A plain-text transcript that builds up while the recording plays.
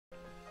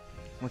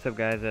What's up,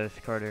 guys? It's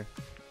Carter,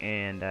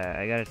 and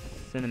I got a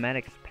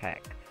cinematics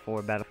pack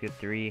for Battlefield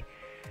 3.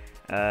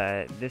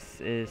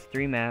 This is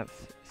 3 maps: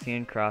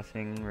 Cian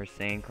Crossing,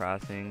 Versailles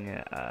Crossing,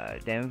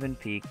 Danvin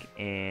Peak,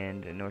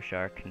 and North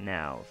Shore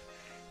Canals.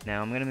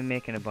 Now, I'm going to be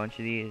making a bunch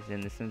of these,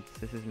 and since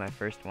this is my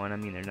first one, I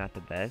mean, they're not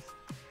the best,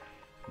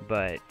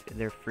 but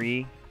they're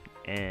free,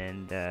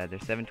 and they're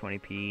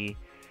 720p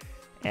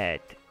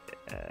at,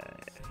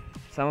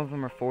 some of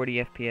them are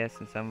 40 FPS,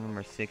 and some of them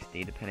are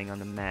 60, depending on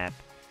the map.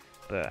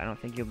 But I don't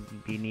think you'll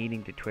be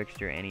needing to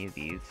Twixtor any of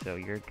these, so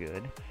you're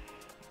good.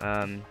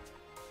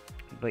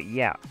 But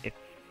yeah, if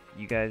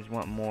you guys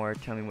want more,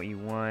 tell me what you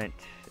want,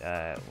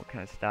 what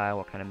kind of style,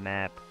 what kind of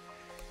map,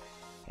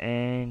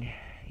 and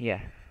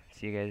yeah,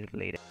 see you guys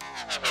later.